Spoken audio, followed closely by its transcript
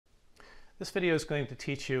This video is going to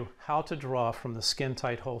teach you how to draw from the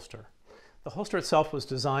SkinTight holster. The holster itself was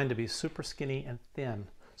designed to be super skinny and thin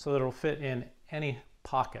so that it will fit in any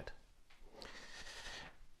pocket.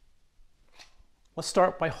 Let's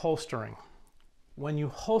start by holstering. When you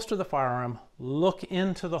holster the firearm, look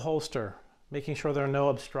into the holster, making sure there are no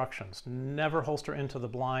obstructions. Never holster into the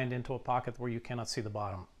blind, into a pocket where you cannot see the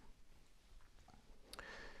bottom.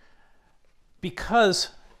 Because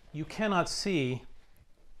you cannot see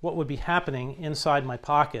what would be happening inside my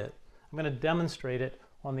pocket, I'm going to demonstrate it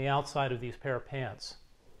on the outside of these pair of pants.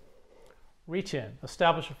 Reach in,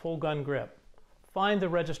 establish a full gun grip. Find the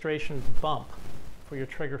registration bump for your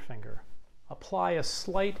trigger finger. Apply a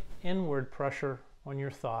slight inward pressure on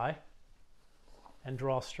your thigh and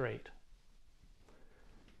draw straight.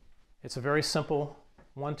 It's a very simple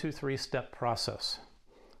 1, 2, 3 step process.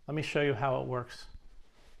 Let me show you how it works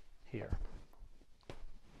here.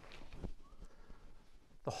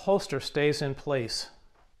 The holster stays in place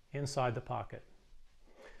inside the pocket.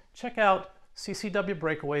 Check out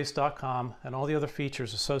ccwbreakaways.com and all the other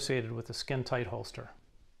features associated with the SkinTight holster.